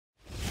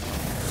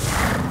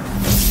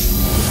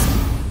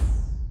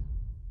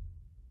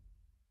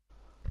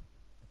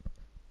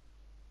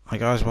Hi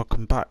guys,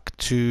 welcome back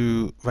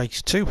to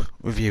Race 2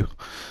 review.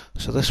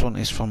 So this one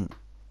is from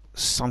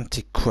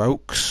Santi Croix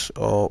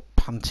or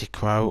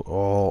Panticrow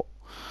or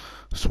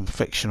some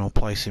fictional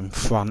place in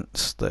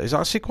France that is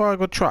actually quite a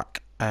good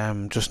track,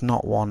 just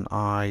not one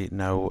I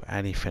know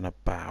anything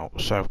about.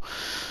 So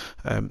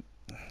the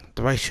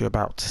race you're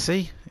about to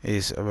see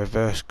is a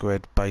reverse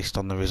grid based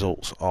on the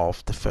results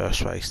of the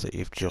first race that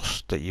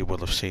you will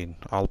have seen.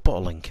 I'll put a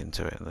link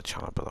into it in the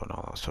channel below and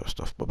all that sort of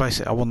stuff. But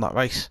basically I won that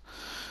race.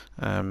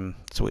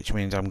 So which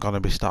means I'm going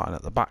to be starting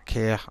at the back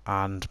here,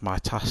 and my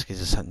task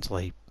is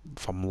essentially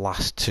from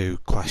last to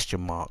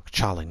question mark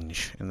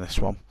challenge in this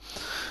one.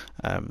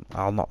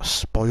 I'll not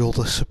spoil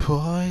the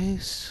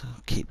surprise,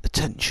 keep the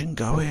tension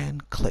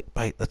going,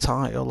 clickbait the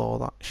title, all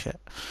that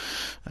shit.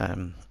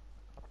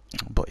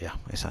 But yeah,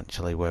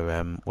 essentially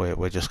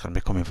we're just going to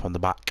be coming from the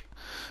back.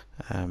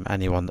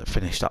 Anyone that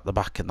finished at the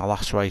back in the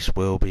last race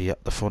will be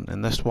at the front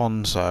in this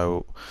one.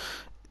 So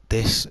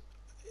this,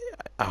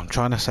 I'm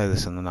trying to say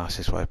this in the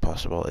nicest way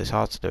possible. It's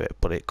hard to do it,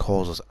 but it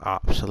causes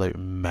absolute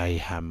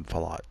mayhem for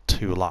like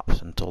 2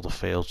 laps until the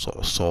field sort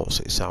of sorts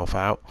itself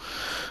out.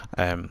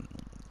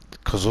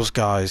 Because those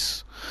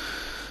guys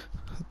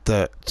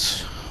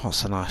that,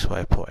 what's a nice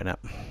way of putting it?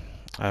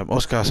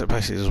 Us guys that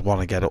basically just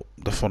want to get up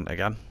the front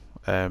again.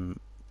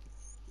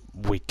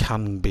 We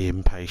can be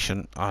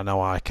impatient. I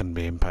know I can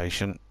be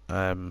impatient.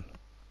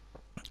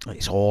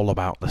 It's all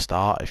about the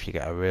start. If you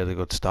get a really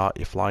good start,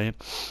 you're flying.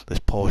 This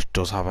Porsche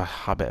does have a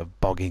habit of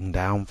bogging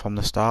down from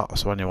the start,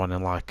 so anyone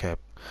in like a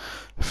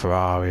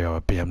Ferrari or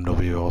a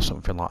BMW or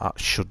something like that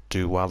should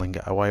do well and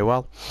get away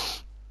well.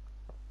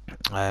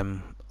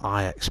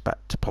 I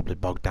expect to probably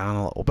bog down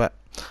a little bit.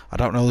 I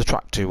don't know the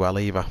track too well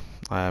either.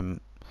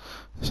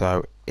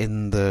 So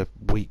in the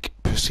week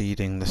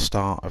preceding the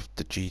start of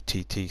the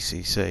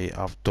GTTCC,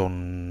 I've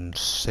done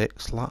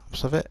 6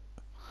 laps of it.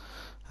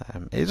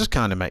 It just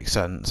kind of makes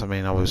sense. I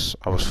mean, I was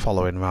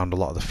following around a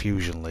lot of the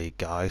Fusion League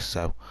guys,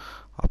 so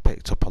I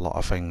picked up a lot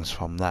of things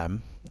from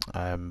them.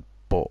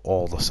 But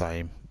all the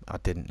same, I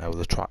didn't know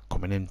the track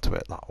coming into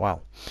it that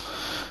well.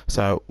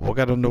 So we'll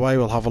get underway.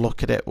 We'll have a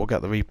look at it. We'll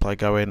get the replay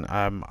going.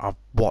 I've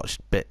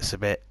watched bits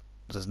of it.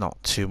 There's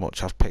not too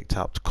much I've picked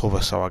out to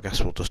cover, so I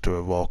guess we'll just do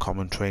a raw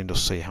commentary and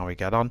just see how we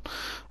get on.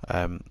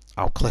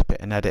 I'll clip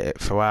it and edit it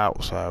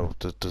throughout, so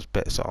there's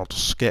bits that I'll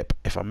just skip.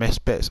 If I miss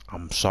bits,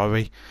 I'm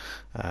sorry.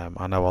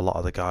 I know a lot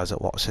of the guys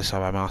that watch this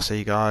are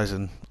MRC guys,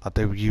 and I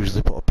do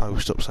usually put a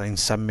post up saying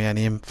send me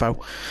any info.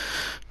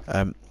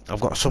 I've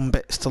got some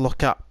bits to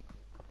look at,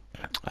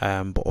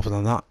 but other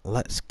than that,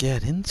 let's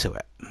get into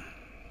it.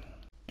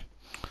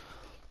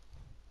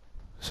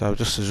 So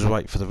just as we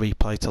wait for the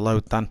replay to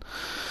load then,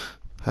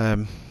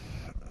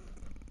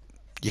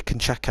 you can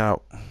check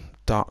out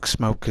Dark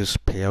Smoker's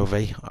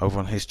POV over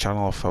on his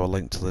channel. I'll throw a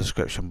link to the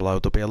description below.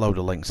 There'll be a load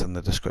of links in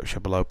the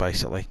description below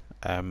basically,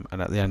 and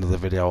at the end of the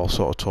video I'll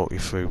sort of talk you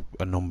through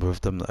a number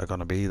of them that are going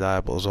to be there,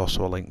 but there's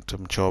also a link to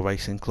Mature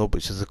Racing Club,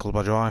 which is the club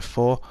I drive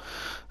for.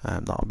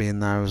 That'll be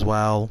in there as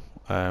well.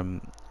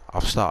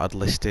 I've started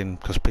listing,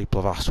 because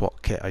people have asked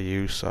what kit I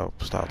use, so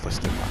I've started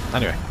listing that.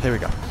 Anyway, here we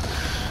go.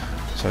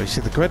 So you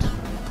see the grid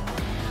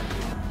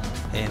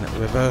in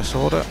reverse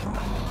order.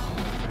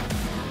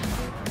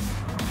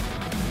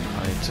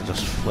 I need to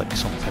just flick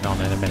something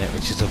on in a minute,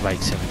 which is the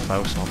race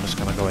info, so I'm just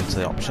going to go into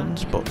the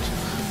options. But you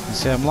can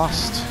see I'm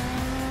last.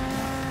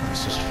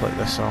 Let's just flick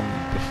this on.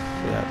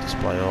 Yeah,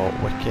 display all,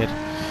 wicked.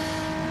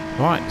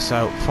 Right,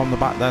 so from the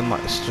back then,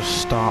 let's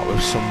just start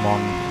with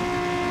someone.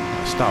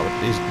 Let's start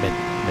with these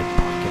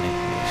mid-pack in it.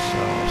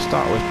 So I'll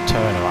start with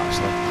Turner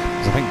actually,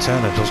 because I think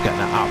Turner does get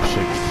an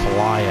absolute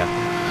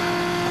flyer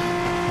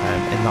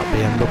in that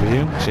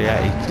BMW. So yeah,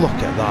 look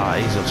at that,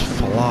 he just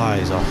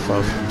flies off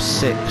from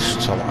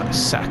 6th to like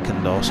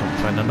 2nd or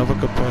something. Another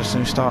good person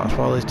who starts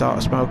well is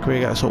Dark Smoker. He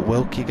gets up,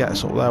 Wilkie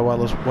gets up there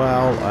well as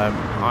well.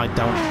 I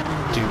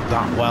don't do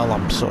that well.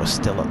 I'm sort of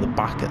still at the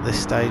back at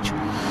this stage.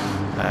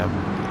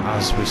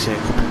 As we see a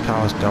couple of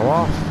cars go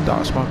off,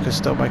 Dark Smoker's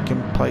still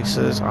making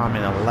places. I'm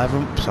in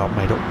 11th, so I've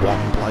made up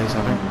 1 place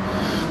I think.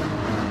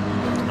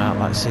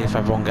 Let's see if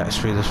everyone gets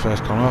through this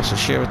first corner. So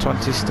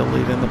SHAREfactory is still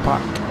leading the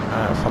pack,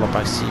 followed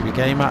by CB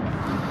Gamer.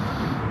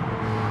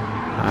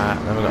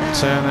 Then we've got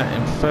Turner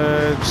in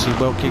 3rd, see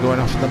Wilkie going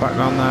off in the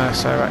background there,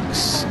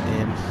 Cyrex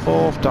in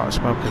 4th, Dark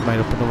Smoker's made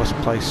up another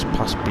place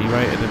past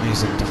B-rated and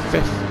he's into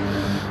 5th.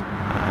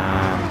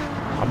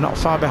 I'm not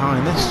far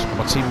behind this,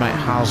 my teammate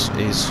Haz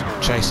is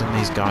chasing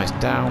these guys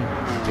down,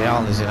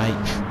 Vial is in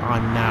 8th,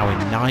 I'm now in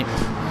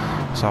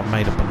 9th, so I've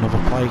made up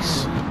another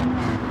place.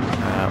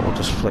 We'll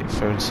just flick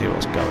through and see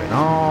what's going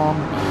on.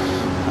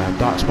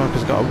 Dark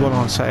Smoker's got a run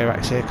on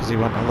Cyrex here because he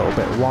went a little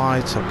bit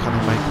wide, so can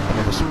he make up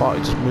another spot?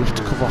 He just moves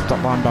to cover off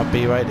that line by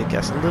B-Rate. It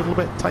gets a little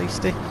bit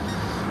tasty.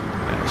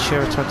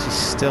 SHAREfactory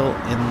still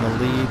in the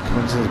lead,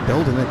 comes in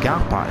building a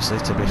gap actually,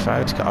 to be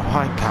fair. He's got a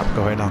high gap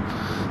going on.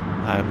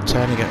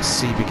 Turner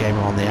gets CB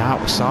Gamer on the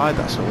outside.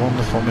 That's a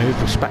wonderful move,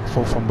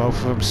 respectful from both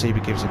of them.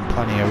 CB gives him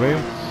plenty of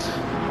room.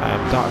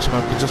 Dark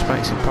Smoker just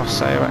makes it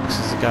past Sarex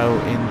as they go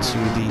into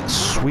the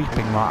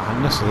sweeping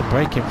right-hander, so the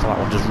braking for that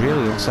one just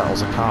really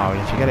unsettles the car,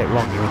 and if you get it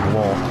wrong you're in the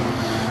wall.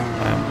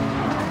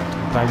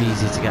 Very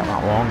easy to get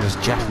that wrong as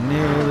Jeff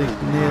nearly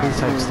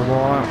takes the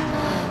wall out.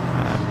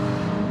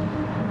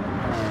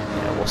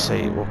 Yeah, we'll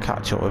see, we'll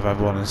catch up with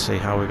everyone and see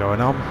how we're going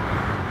on.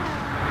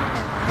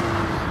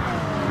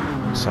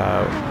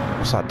 So,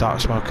 what's that?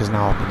 Dark Smoker's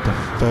now up into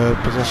third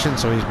position,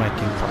 so he's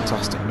making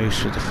fantastic moves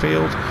through the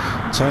field.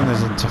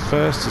 Turner's into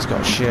first, he's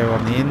got Shearer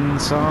on the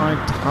inside.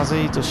 Has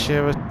he? Does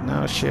Shearer?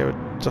 No, Shearer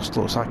just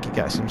looks like he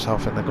gets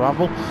himself in the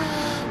gravel.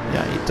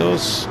 Yeah, he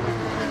does.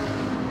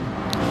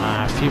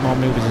 A few more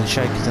movers and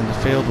shakers in the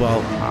field.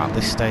 Well, at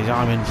this stage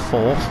I'm in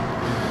fourth.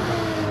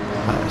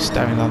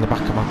 Staring down the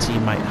back of my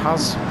teammate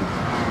Has.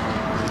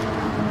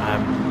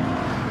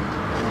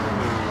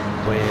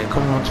 We're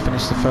coming on to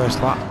finish the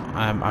first lap.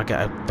 I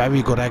get a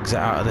very good exit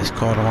out of this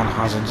corner on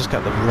Has and just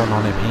get the run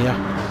on him here.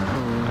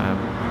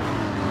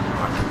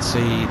 I can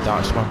see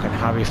Dark Smoke and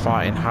Harry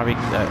fighting.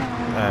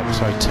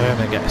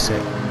 Turner gets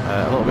it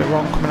a little bit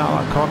wrong coming out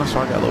of that corner, so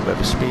I get a little bit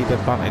of a speed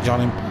advantage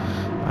on him.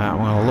 I'm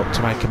going to look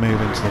to make a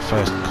move into the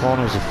first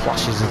corner as he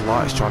flashes his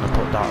lights trying to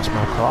put Dark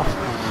Smoker off.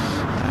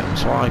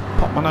 So I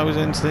pop my nose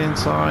into the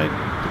inside,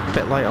 a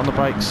bit late on the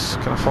brakes,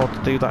 can afford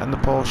to do that in the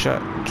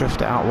Porsche,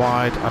 drift it out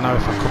wide. I know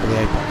if I cover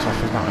the apex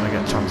off he's not going to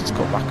get a chance to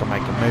cut back and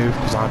make a move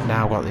because I've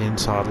now got the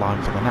inside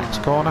line for the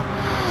next corner.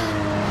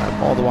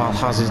 All the while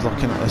Has is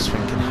looking at this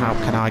thinking, how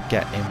can I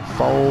get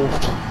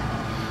involved?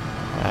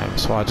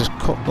 So I just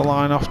cut the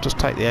line off, just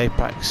take the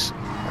apex,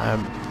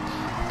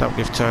 don't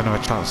give Turner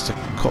a chance to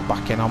cut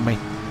back in on me.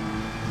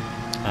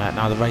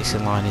 Now the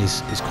racing line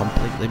is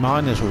completely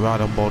mine as we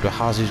ride on board with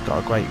Has, who's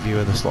got a great view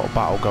of this little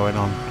battle going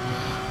on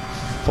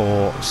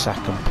for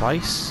second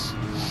place.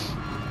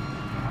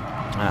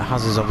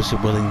 Has is obviously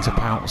willing to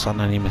pounce on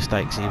any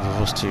mistakes either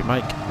of us two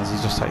make, as he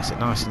just takes it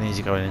nice and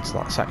easy going into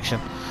that section.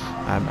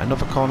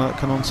 Another corner that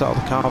can unsettle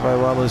the car very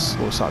well, as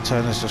looks like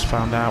Turner's just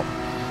found out.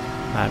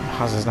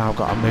 Has has now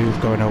got a move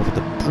going over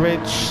the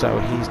bridge, so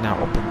he's now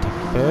up into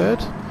third.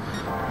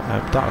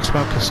 Dark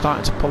Smoker's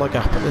starting to pull a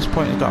gap at this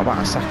point, he's got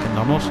about a second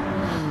on us.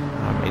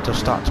 He does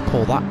start to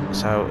pull that,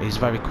 so he's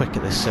very quick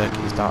at this circuit,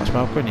 he's Dark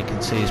Smoker, and you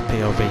can see his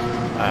POV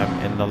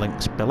in the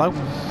links below.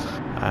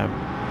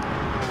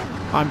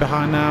 I'm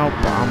behind now,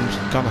 but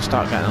I'm going to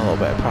start getting a little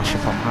bit of pressure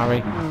from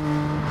Harry.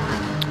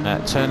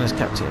 Turner's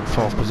kept it in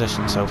fourth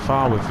position so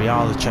far, with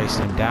Viala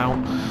chasing him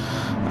down.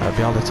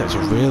 Viala takes a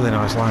really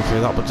nice line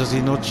through that, but does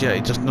he nudge yet?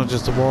 He just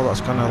nudges the wall,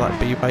 that's going to let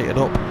B-rated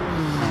up.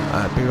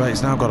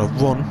 B-rate's now got a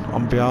run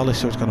on Viala,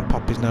 so he's going to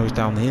pop his nose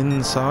down the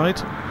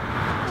inside.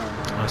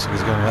 So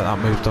he's going to get that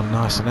move done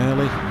nice and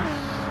early.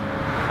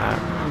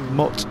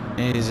 Mutt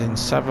is in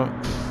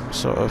seventh,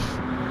 sort of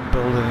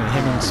building,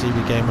 him and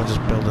CB Game are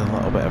just building a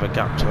little bit of a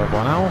gap to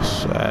everyone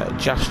else.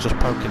 Jeff's just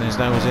poking his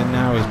nose in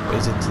now,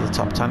 he's into the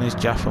top 10, is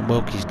Jeff, and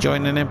Wilkie's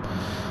joining him.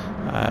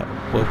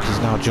 Wilkie's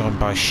now joined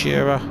by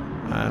Shearer.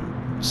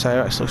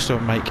 Sarex looks to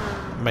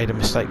have made a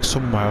mistake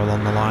somewhere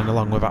along the line,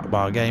 along with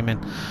Akbar Gaming.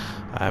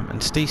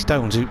 And Steve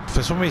Stones, who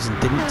for some reason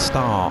didn't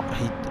start,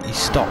 he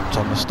stopped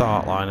on the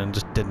start line and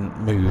just didn't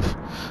move.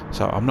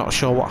 So I'm not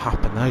sure what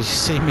happened there. You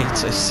see me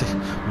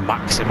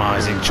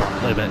maximising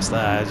track limits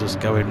there, just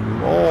going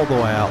all the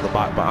way out the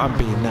back, but I'm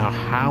being now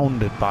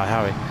hounded by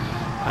Harry.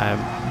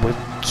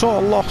 We've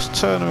sort of lost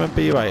Turner and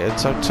B-rated,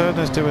 so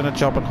Turner's doing a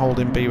job and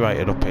holding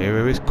B-rated up here,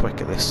 who is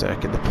quick at this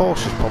circuit. The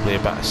Porsche's probably a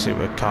better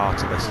suited car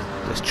to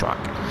this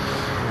track.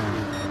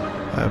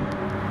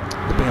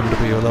 The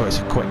BMW, although it's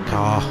a quick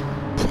car,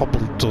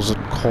 probably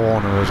doesn't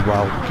corner as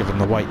well given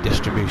the weight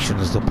distribution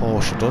as the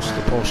Porsche does.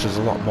 The Porsche's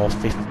a lot more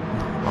 50,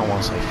 I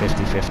want to say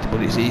 50-50, but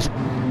it's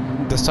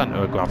the centre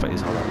of gravity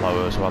is a lot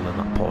lower as well than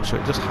that Porsche,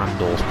 it just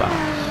handles better.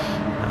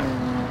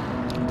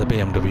 The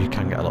BMW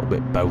can get a little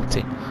bit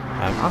boaty,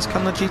 as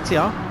can the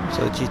GTR,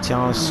 so the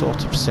GTR is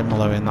sort of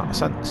similar in that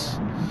sense.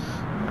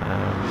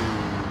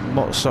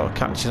 Mutt's sort of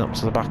catching up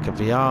to the back of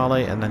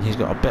Viale, and then he's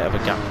got a bit of a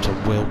gap to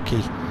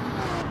Wilkie.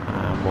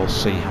 We'll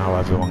see how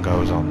everyone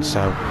goes on.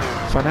 So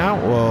for now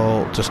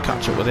we'll just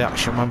catch up with the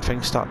action when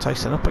things start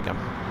tasting up again.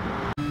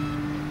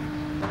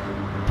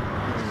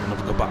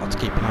 Another good battle to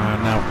keep an eye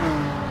on now.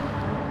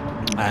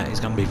 It's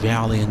going to be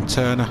Viale and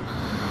Turner.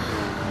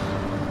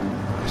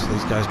 So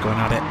these guys going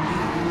at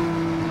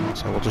it.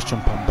 So we'll just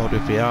jump on board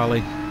with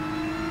Viale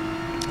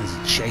as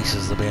he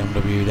chases the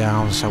BMW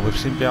down. So we've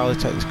seen Viale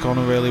take this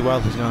corner really well.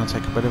 He's going to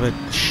take a bit of a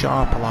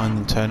sharper line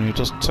than Turner, who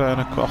does turn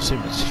across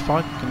him, which is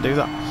fine, he can do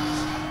that.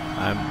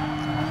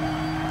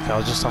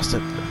 I'll just have to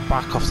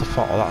back off the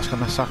throttle, that's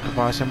going to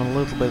sacrifice him a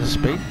little bit of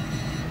speed.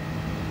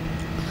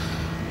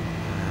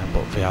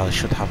 But Viale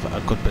should have a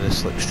good bit of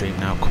slipstream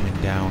now coming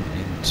down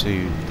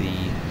into the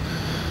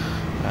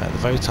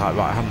very tight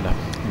right-hander,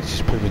 which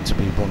is proving to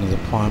be one of the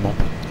prime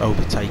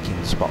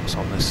overtaking spots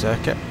on this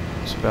circuit.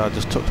 So Viale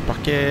just tucks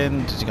back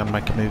in. Is he going to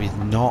make a move? He's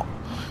not.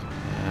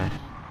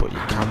 But you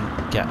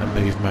can get a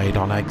move made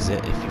on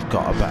exit if you've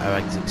got a better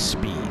exit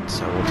speed,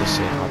 so we'll just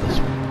see how this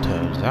one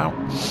turns out.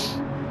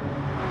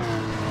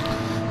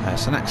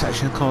 So next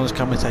section of corners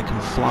can be taken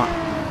flat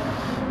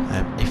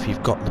if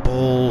you've got the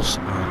balls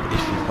and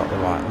if you've got the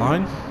right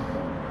line.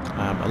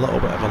 A little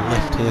bit of a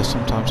lift here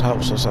sometimes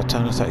helps us. So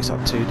Turner takes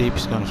that too deep,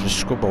 he's going to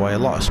scrub away a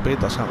lot of speed.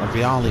 That's got the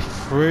Vialli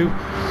through.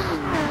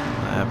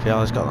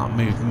 Vialli's got that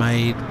move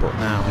made, but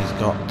now he's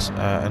got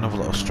another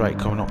little straight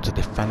coming up to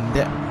defend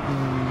it.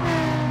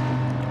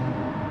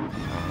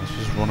 Let's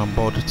just run on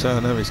board with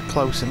Turner. He's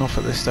close enough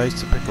at this stage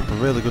to pick up a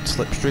really good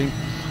slipstream.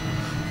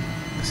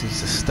 He's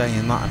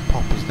sustaining that and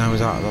pop his nose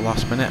out at the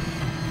last minute.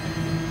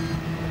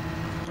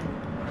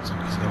 So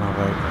he's going to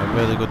have a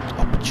really good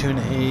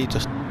opportunity.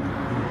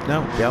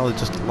 No, Vialli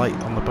just late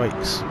on the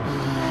brakes.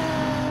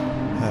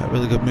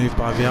 Really good move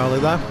by Vialli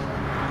there.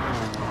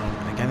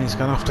 Again, he's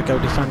going to have to go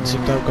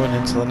defensive though, going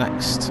into the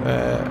next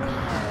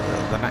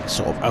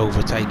sort of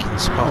overtaking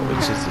spot,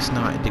 which is this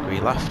 90-degree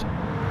left.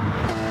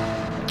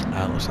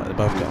 Looks like they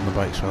both get on the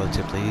brakes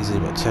relatively easy,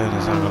 but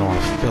Turner's now going to want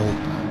to fill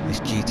this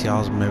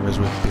GTR's mirrors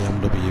with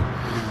BMW.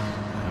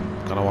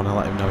 Going to want to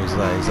let him know he's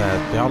there.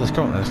 Vialli's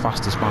currently the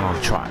fastest man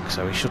on track,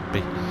 so he should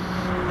be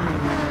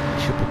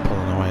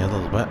pulling away a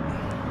little bit.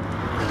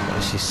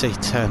 As you see,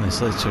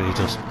 Turner's literally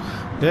just,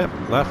 yep,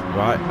 left,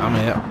 right, I'm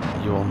here.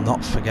 You will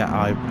not forget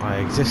I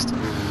exist.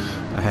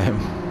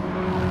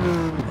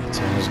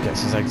 Turner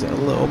gets his exit a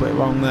little bit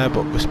wrong there,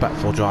 but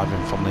respectful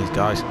driving from these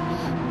guys.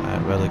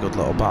 Really good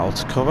little battle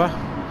to cover.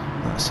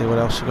 Let's see what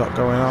else we've got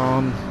going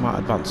on. Might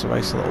advance the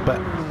race a little bit.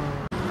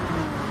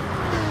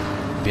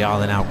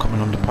 Vialli now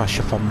coming under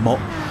pressure from Mutt,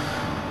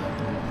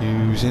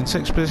 who's in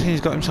 6th position.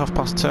 He's got himself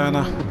past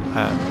Turner.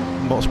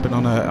 Mutt's been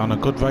on a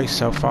good race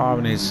so far,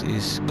 and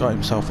he's got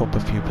himself up a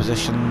few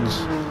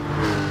positions.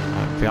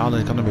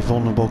 Vialli's going to be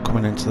vulnerable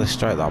coming into this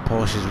straight. That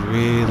Porsche is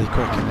really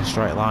quick in the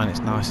straight line.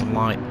 It's nice and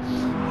light.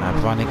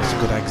 Providing he gets a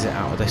good exit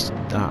out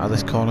of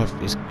this corner,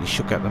 he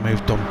should get the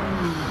move done.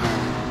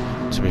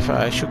 To be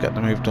fair, he should get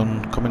the move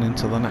done coming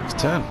into the next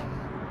turn.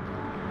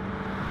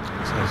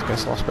 So he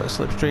gets lost a bit of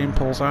slipstream,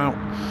 pulls out.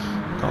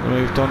 Got the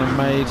move done and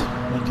made.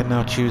 We can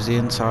now choose the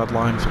inside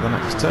line for the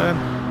next turn.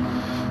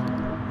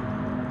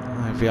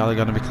 Vialli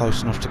going to be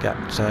close enough to get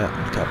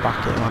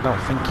back at him. I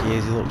don't think he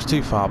is. He looks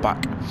too far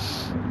back,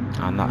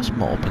 and that's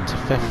Mutt up into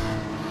 5th.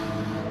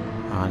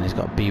 And he's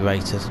got B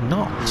rated,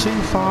 not too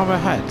far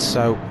ahead.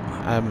 So,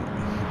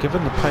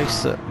 given the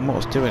pace that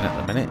Mutt's doing at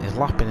the minute, he's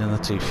lapping in the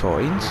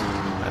 214s.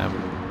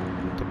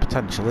 The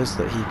potential is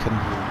that he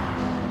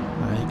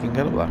can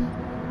get up there.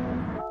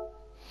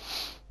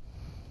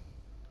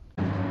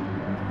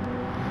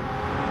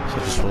 So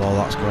just with all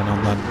that's going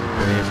on then,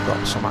 we've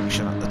got some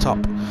action at the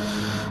top.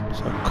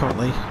 So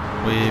currently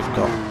we've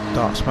got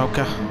Dark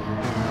Smoker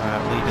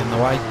leading the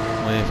way,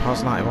 with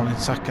Haz91 in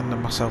 2nd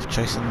and myself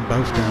chasing them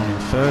both down in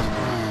 3rd.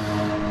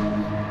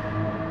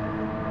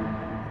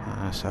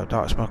 So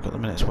Dark Smoker at the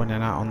minute's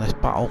winning out on this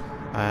battle,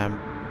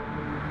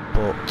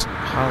 but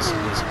Haz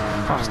is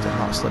fast in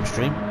that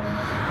slipstream.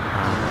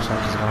 Looks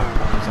like he's going to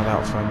pop his head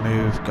out for a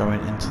move going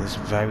into this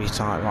very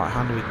tight right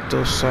hander. He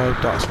does so.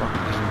 Dark Smoker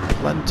gives him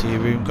plenty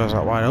of room, goes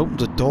out wide,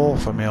 opens a door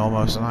for me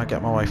almost, and I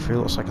get my way through.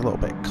 Looks like a little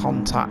bit of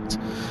contact.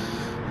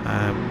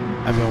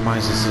 Everyone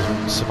manages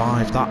to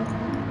survive that.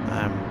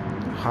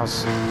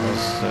 Has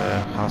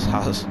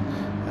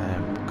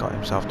got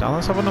himself down.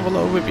 Let's have another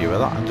little review of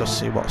that and just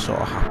see what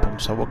sort of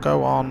happened. So we'll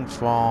go on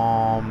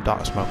from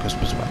Dark Smoker's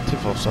perspective,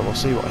 so we'll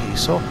see what he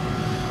saw.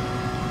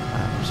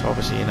 So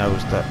obviously he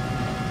knows that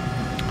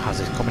Haz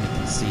is coming, he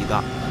can see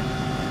that.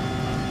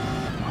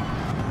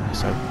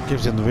 So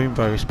gives him the room,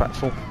 very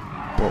respectful.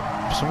 But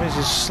for some reason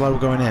he's slow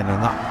going in,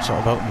 and that sort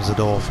of opens the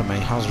door for me.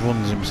 Haz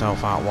runs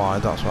himself out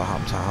wide, that's what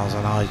happened to Haz,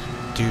 and I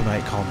do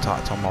make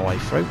contact on my way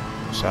through.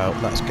 So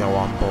let's go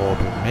on board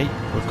with me.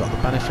 We've got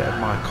the benefit of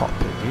my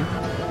cockpit view.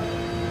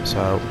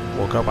 So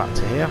we'll go back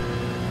to here.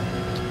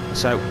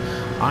 So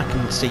I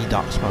can see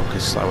Dark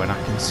Smoker's slow, and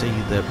I can see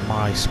that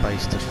my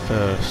space to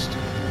first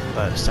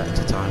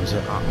sector times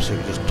are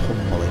absolutely just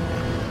tumbling.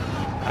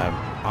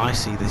 I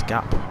see this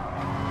gap.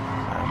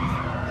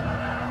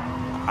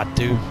 I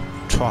do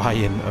try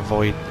and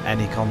avoid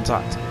any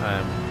contact.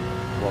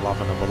 We'll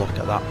have another look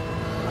at that.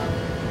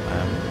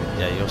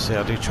 Yeah, you'll see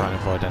I do try and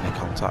avoid any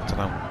contact. I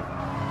don't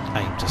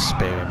aim to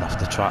spear him off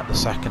the track. The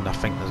second I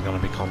think there's going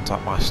to be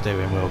contact, my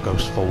steering wheel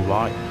goes full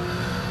right.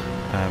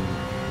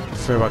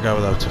 Through I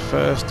go though to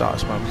first. Dark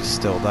Smoke is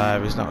still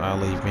there. He's not going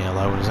to leave me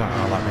alone. He's not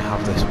going to let me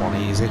have this one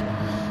easy.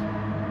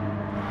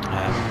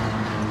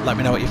 Let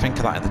me know what you think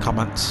of that in the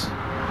comments.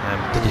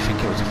 Did you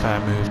think it was a fair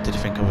move? Did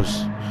you think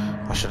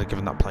I should have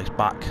given that place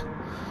back?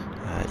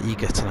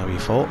 Eager to know your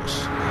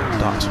thoughts.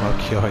 Dark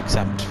Smoke, you're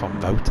exempt from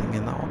voting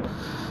in that one.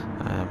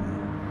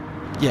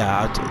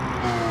 Yeah,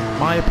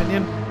 my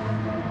opinion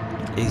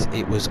is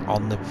it was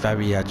on the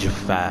very edge of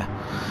fair.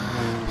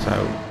 So,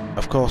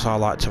 of course, I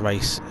like to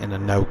race in a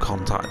no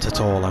contact at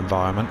all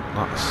environment.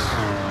 That's,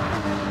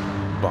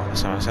 well,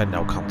 so I say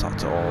no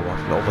contact at all,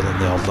 other than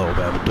the odd little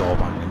bit of a door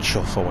bang and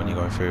shuffle when you're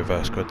going through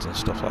reverse grids and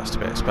stuff. That's to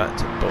be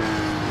expected. But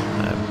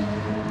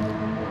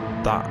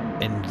that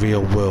in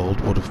real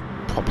world would have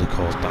probably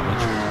caused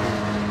damage.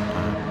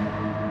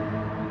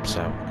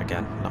 So again,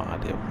 again, not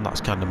ideal. And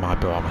that's kind of my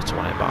barometer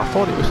on it, but I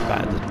thought it was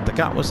fair. The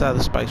gap was there,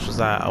 the space was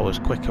there. I was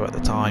quicker at the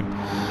time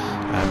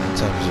in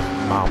terms of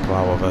mile per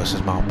hour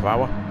versus mile per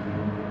hour,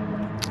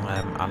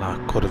 and I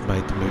could have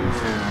made the move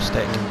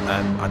stick.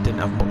 I didn't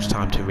have much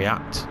time to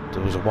react.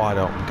 There was a wide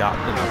open gap,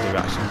 didn't have the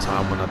reaction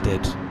time. When I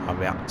did, I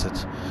reacted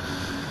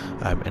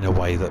in a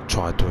way that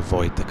tried to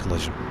avoid the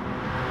collision.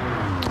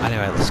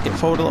 Anyway, let's skip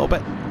forward a little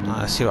bit.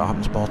 See what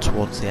happens more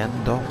towards the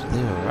end of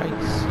the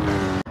race.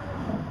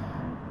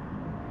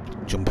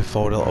 Jumping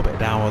forward a little bit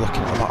now, we're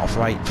looking at the battle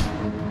for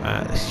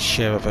 8th. This is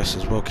Shearer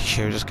versus Wilkie.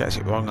 Shearer just gets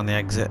it wrong on the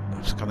exit.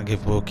 I'm just going to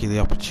give Wilkie the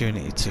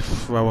opportunity to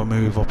throw a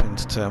move up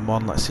into turn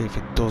 1. Let's see if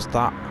he does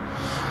that.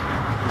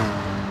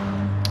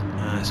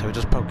 So he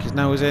just poke his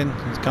nose in.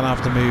 He's going to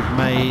have the move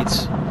made.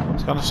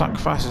 He's going to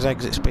sacrifice his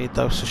exit speed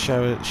though, so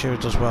Shearer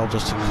does well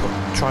just to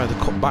try the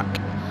cutback.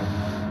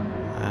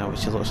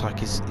 Which it looks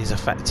like is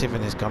effective,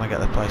 and he's going to get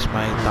the place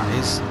made. That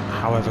is,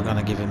 however, going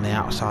to give him the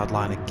outside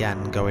line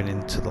again, going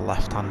into the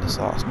left-hander,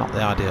 so that's not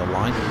the ideal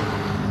line.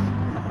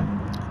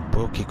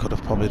 Wilkie could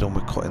have probably done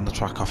with cutting the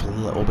track off a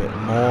little bit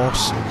more,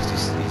 because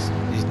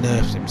he's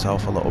nerfed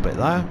himself a little bit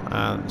there,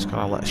 and it's going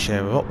to let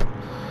Shearer up.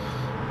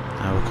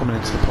 We're coming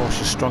into the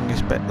Porsche's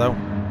strongest bit though.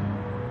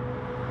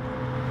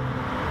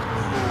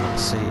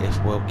 Let's see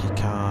if Wilkie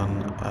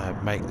can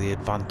make the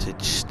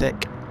advantage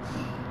stick.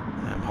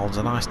 Holds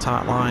a nice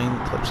tight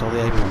line, clips all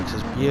the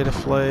apexes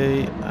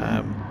beautifully.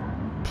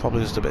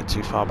 Probably just a bit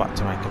too far back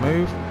to make a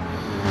move.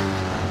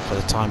 For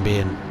the time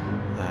being,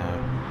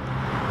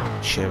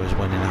 Shearer's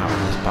winning out in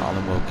this battle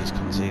and Wilkie's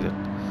conceded.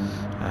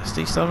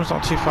 Steve Stillman's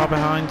not too far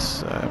behind,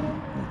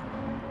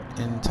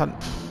 in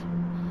 10th.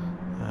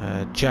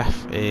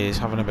 Jeff is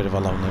having a bit of a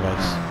lonely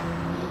race.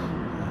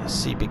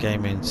 CB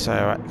Gaming,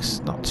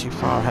 CJW-Racing not too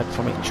far ahead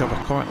from each other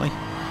currently.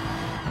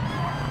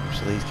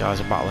 So these guys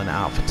are battling it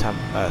out for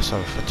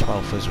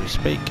 12th as we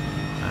speak.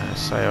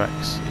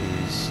 CJW-Racing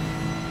is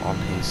on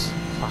his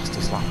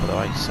fastest lap of the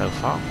race so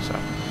far, so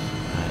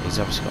he's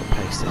obviously got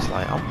pace this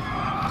late on.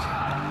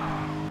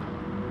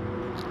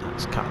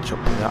 Let's catch up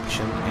with the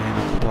action in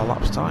a couple of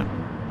laps time.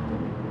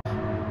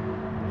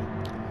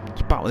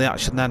 Let's back with the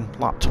action then,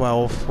 lap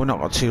 12. We've not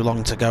got too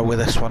long to go with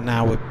this one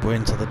now. We're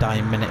into the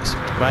dying minutes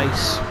of the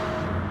race.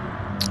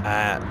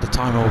 The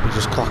timer will be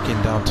just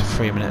clocking down to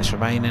 3 minutes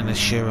remaining as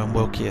Shearer and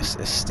Wilkie is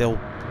still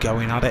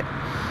going at it.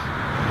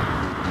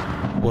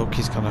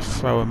 Wilkie's going to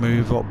throw a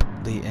move up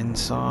the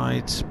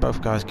inside,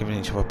 both guys giving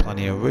each other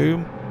plenty of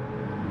room.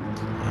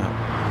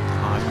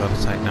 I've got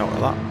to take note of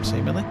that,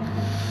 seemingly.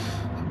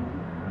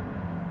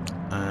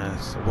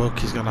 So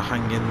Wilkie's going to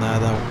hang in there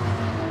though.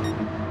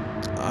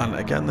 And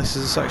again, this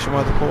is a section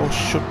where the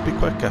Porsche should be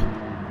quicker.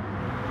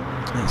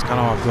 It's going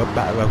to have a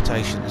better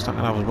rotation. It's not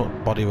going to have as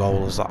much body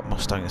roll as that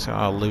Mustang. It's going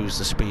to lose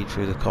the speed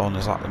through the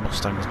corners like the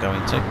Mustang is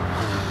going to.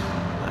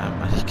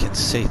 And you can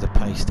see the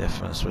pace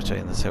difference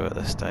between the two at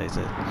this stage.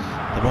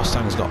 The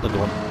Mustang's got the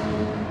gun.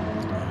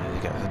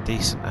 You get a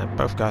decent,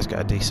 both guys get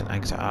a decent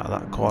exit out of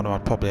that corner.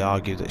 I'd probably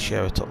argue that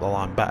Shearer took the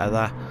line better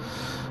there.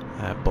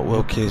 But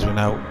Wilkie, as we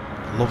know,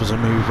 loves a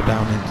mover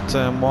down into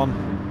turn 1.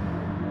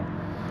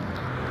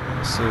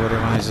 Let's see what he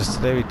manages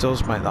to do. He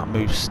does make that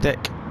move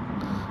stick.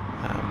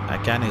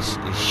 Again, is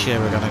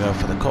Shearer going to go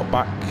for the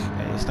cutback?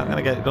 He's not going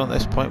to get it done at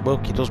this point.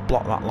 Wilkie does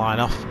block that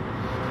line off.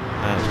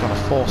 He's going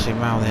to force him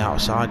round the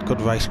outside. Good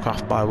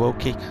racecraft by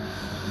Wilkie.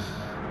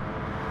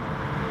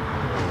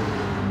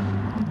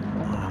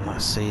 And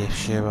let's see if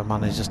Shearer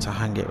manages to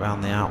hang it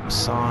round the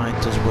outside.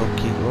 Does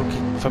Wilkie?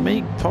 Wilkie, for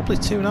me, probably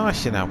too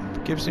nice, you know.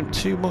 Gives him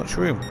too much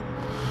room.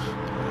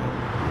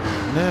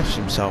 Nerfs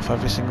himself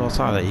every single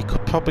time. That he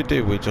could probably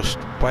do with just,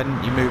 when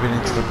you're moving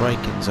into the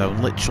braking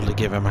zone, literally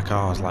give him a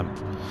car's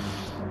length.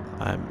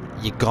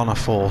 You're gonna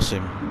force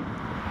him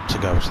to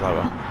go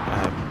slower.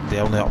 The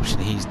only option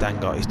he's then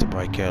got is to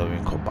brake earlier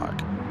and cut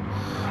back.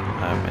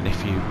 And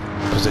if you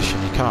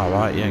position your car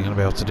right, you ain't gonna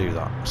be able to do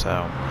that. So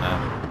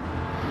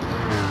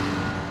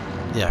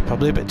yeah,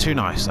 probably a bit too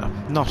nice though.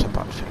 Not a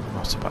bad thing,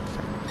 not a bad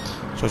thing.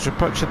 So as we're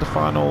approaching the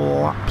final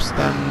laps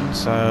then,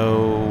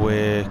 so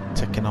we're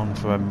ticking on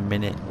for a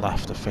minute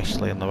left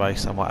officially in the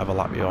race, and whatever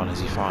lap you're on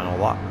is your final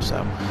lap.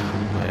 So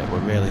we're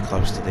really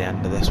close to the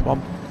end of this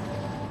one.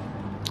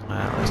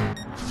 Let's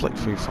flick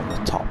through from the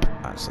top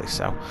actually.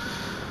 So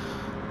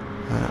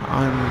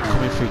I'm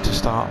coming through to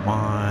start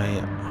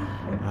my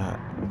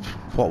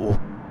what will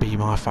be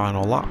my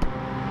final lap.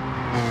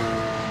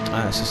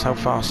 So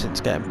far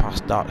since getting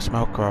past Dark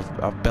Smoker,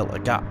 I've built a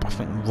gap. I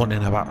think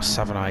running about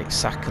 7 or 8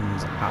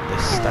 seconds at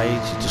this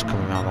stage. You're just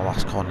coming around the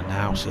last corner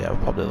now, so yeah,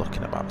 we're probably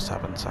looking at about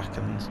 7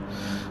 seconds.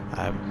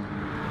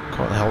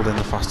 Currently holding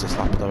the fastest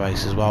lap of the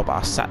race as well, but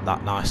I set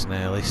that nice and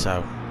early,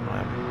 so I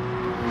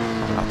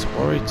haven't had to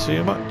worry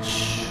too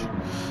much.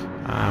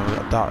 We've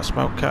got Dark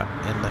Smoker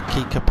in the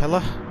Kika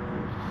pillar.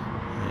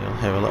 You'll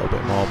hear a little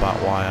bit more about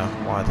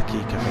why the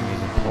Kika thing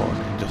is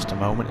important in just a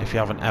moment. If you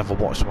haven't ever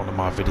watched one of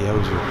my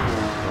videos,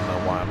 you'll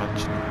know why I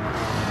mention it.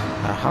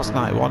 Has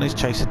 91 is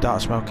chasing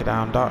Dark Smoker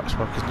down. Dark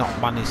Smoker's not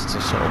managed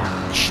to sort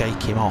of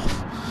shake him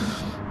off,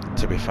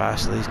 to be fair,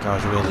 so these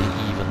guys are really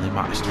evenly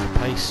matched for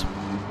pace.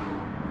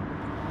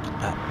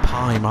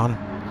 pie man.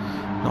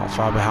 Not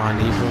far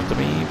behind either of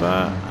them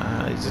either.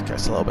 He just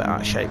gets a little bit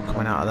out of shape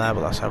coming out of there,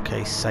 but that's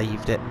okay,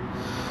 saved it.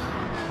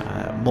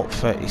 Mutt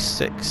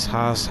 36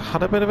 has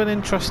had a bit of an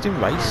interesting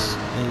race.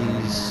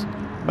 He's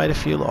made a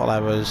few little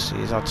errors.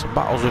 He's had some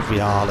battles with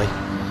Viali,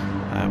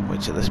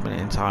 which at this minute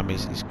in time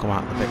he's come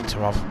out the victor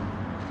of.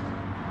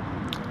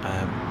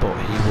 But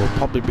he will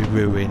probably be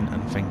ruining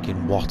and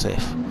thinking, what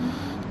if?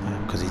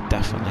 Because he's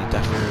definitely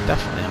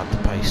had the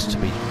pace to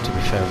be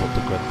further up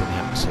the grid than he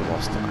actually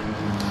was today.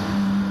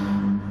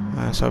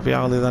 So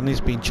Viali then, he's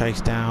been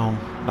chased down.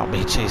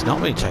 He's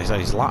not being chased down,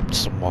 he's lapped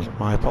someone.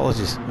 My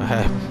apologies.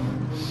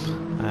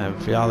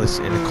 Viali's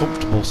in a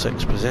comfortable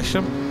 6th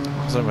position.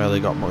 Hasn't really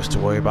got much to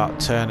worry about.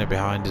 Turner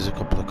behind is a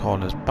couple of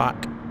corners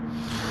back.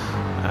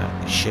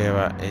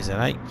 Shearer is in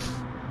 8th.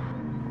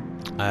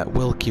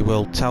 Wilkie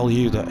will tell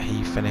you that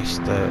he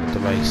finished the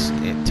race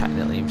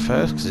technically in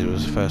 1st because he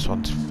was the first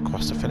one to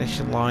cross the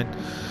finishing line.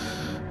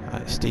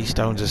 Steve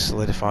Stones has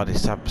solidified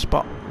his 7th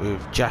spot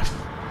with Jeff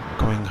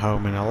coming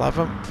home in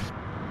 11th.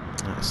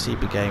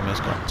 CB Gamer's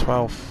got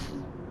 12th.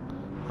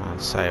 And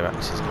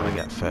Sarex is going to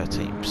get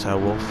 13th. So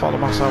we'll follow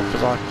myself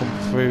as I come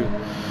through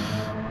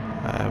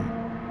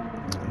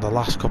the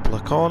last couple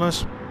of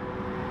corners.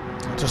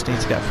 I just need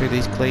to get through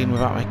these clean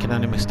without making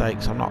any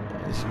mistakes. I'm not,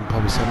 as you can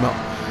probably see, I'm not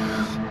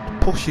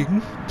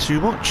pushing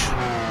too much.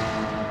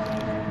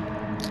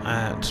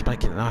 Just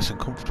making it nice and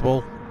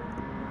comfortable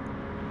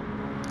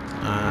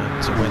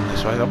to win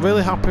this race. I'm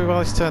really happy with how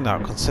this turned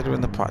out, considering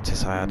the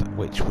practice I had,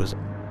 which was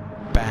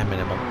bare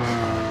minimum.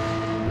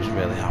 I was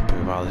really happy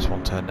with how this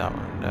one turned out,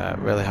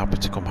 and really happy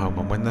to come home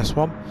and win this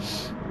one,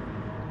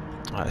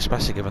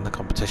 especially given the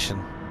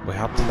competition we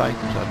had today.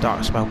 So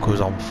Dark Smoke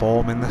was on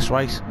form in this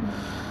race.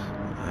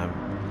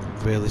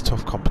 Really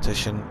tough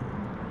competition,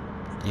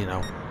 you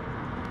know,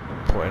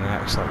 put in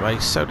an excellent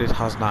race. So did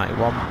Has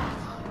 91,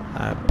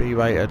 B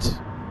rated,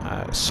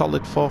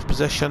 solid 4th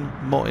position.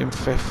 Mutt in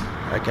 5th.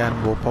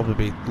 Again, we'll probably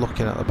be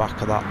looking at the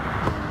back of that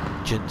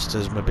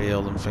Ginsters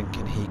mobile and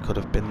thinking he could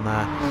have been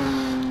there.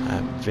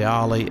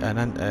 Viali,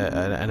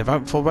 an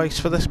eventful race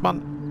for this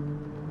man,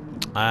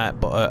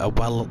 but a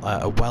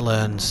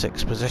well-earned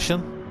 6th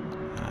position.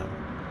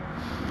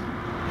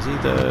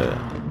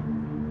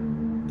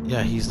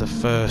 He's the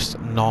first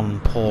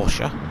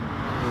non-Porsche,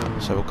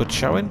 so a good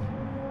showing.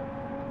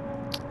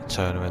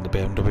 Turner in the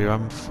BMW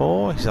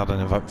M4, he's had an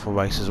eventful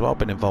race as well,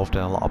 been involved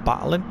in a lot of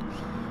battling.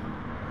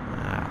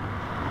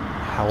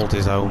 Held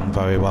his own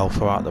very well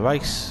throughout the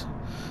race.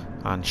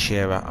 And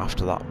Shearer,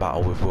 after that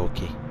battle with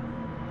Wilkie,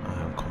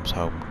 comes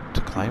home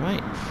to claim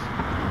 8th.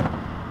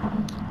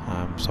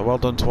 So well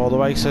done to all the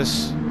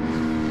racers.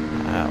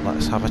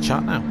 Let's have a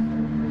chat now.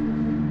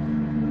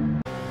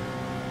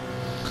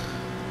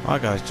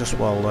 Right guys, just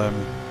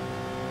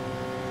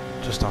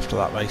after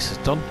that race is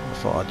done, I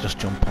thought I'd just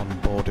jump on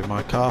board in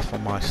my car for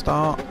my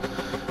start,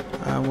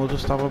 and we'll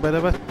just have a bit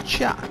of a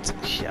chat,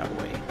 shall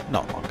we?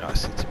 Not long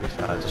guys, to be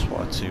fair, I just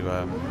wanted to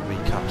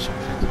recap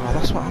something. Oh,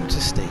 that's what happened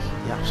to Steve.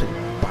 He absolutely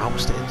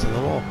bounced it into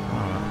the wall.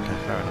 Oh, okay,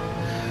 fair enough.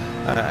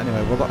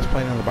 Anyway, well, that's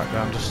playing in the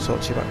background just to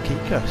talk to you about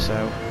Kika.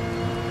 So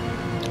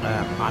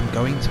I'm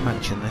going to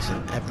mention this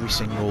in every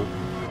single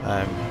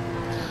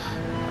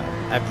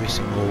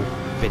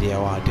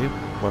video I do,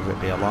 whether it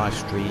be a live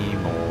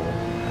stream or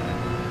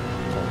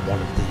one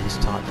of these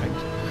type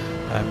things.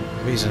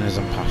 Reason is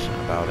I'm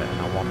passionate about it,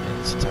 and I want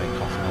it to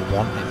take off, and I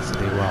want it to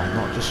do well,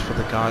 not just for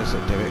the guys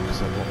that do it because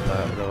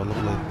they're a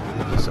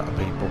lovely set of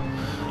people,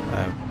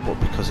 but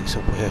because it's a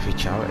worthy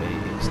charity.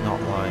 It's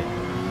not like,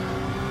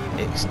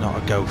 it's not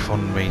a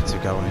GoFundMe to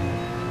go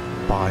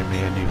and buy me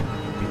a new,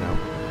 you know,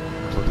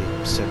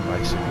 bloody sim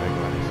racing rig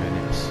or anything.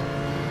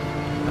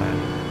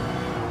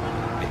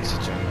 It's a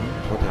charity.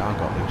 Bloody, I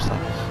got loose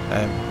that.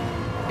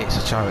 It's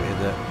a charity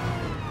that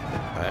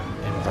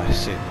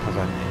invests in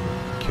preventing,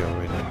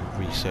 curing and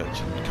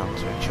researching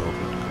cancer in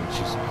children,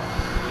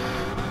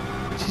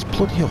 which is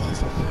bloody awful,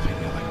 I think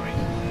you'll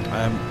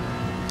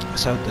agree.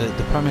 So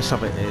the premise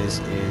of it is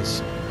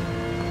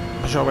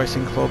a Shore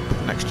Racing Club,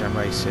 Next Gen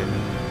Racing,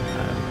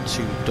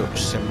 2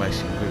 Dutch sim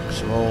racing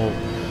groups are all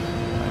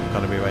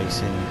going to be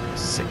racing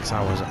 6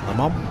 hours at Le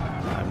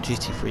Mans,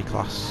 GT3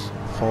 class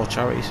for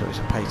charity, so it's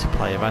a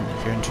pay-to-play event.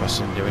 If you're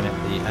interested in doing it,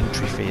 the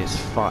entry fee is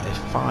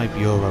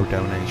 €5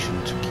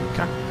 donation to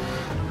Kika.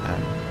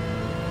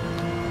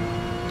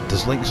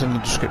 There's links in the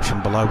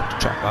description below to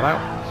check that out.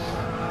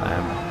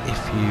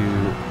 If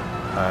you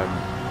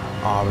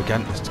are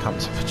against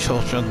cancer for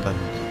children, then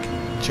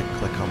you can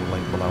click on the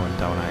link below and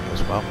donate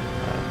as well,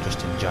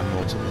 just in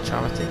general to the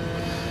charity.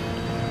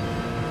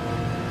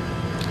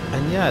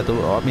 And yeah,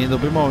 there'll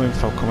be more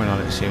info coming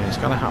on it soon. It's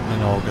going to happen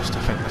in August.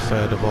 I think the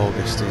 3rd of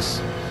August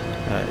is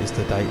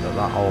the date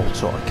that all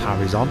sort of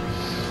carries on.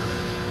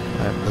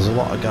 There's a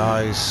lot of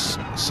guys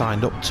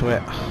signed up to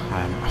it.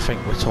 I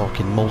think we're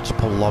talking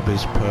multiple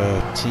lobbies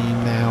per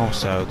team now,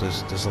 so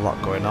there's a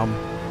lot going on.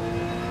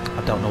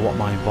 I don't know what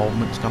my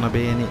involvement's going to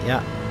be in it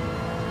yet,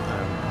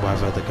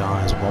 whether the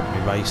guys want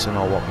me racing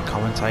or want me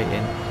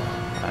commentating.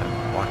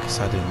 Like I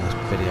said in the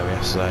video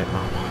yesterday,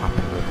 I'm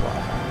happy with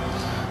whatever.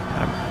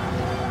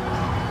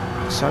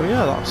 So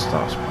yeah,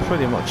 that's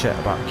pretty much it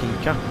about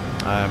Kika.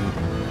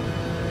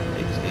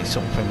 It's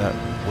something that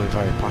we're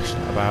very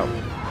passionate about.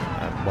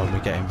 When we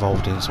get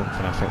involved in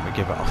something, I think we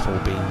give it our full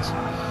beans,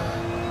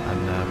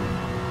 and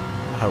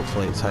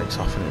hopefully it takes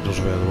off and it does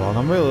really well. And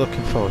I'm really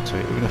looking forward to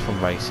it. Even if I'm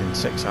racing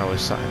 6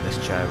 hours sat in this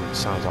chair, it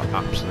sounds like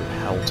absolute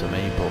hell to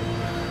me, but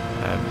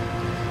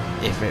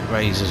if it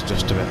raises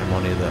just a bit of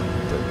money that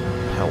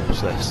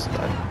helps this,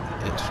 then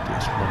it's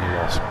money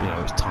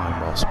well, it's time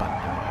well spent,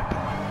 in my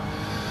opinion.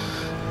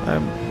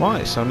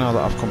 Right, so now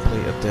that I've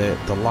completed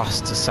the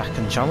last to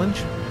second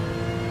challenge,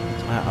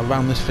 I'll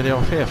round this video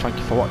off here. Thank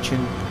you for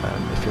watching.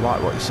 If you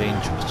like what you're seeing,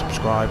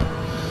 subscribe.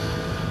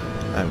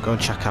 Go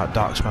and check out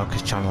Dark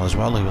Smoker's channel as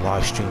well, who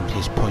live streamed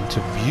his point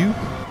of view.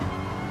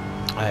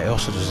 He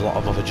also does a lot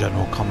of other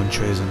general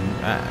commentaries and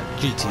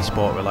GT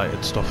sport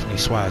related stuff, and he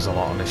swears a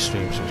lot on his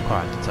stream, so it's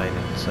quite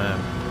entertaining. I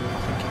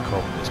think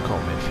he's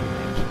called me a few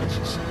names, which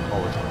is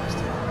always nice to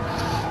hear.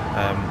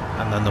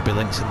 And then there'll be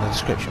links in the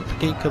description for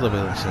Geeka, there'll be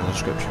links in the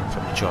description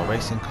for Mature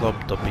Racing Club,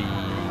 there'll be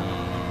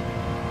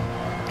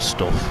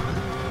stuff.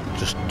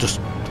 Just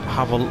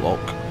have a look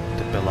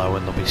below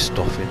and there'll be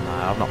stuff in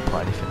there. I've not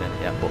put anything in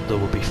it yet, but there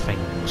will be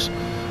things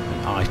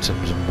and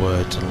items and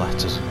words and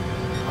letters.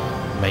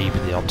 Maybe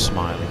the odd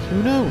smiley.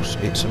 Who knows?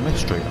 It's a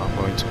mystery. I'm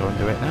going to go and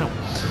do it now.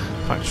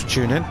 Thanks for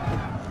tuning in.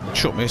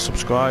 Chuck me a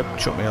subscribe,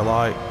 chuck me a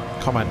like,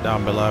 comment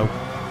down below,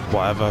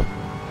 whatever.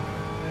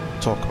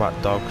 Talk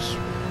about dogs.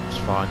 It's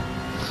fine.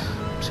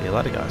 See you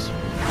later, guys.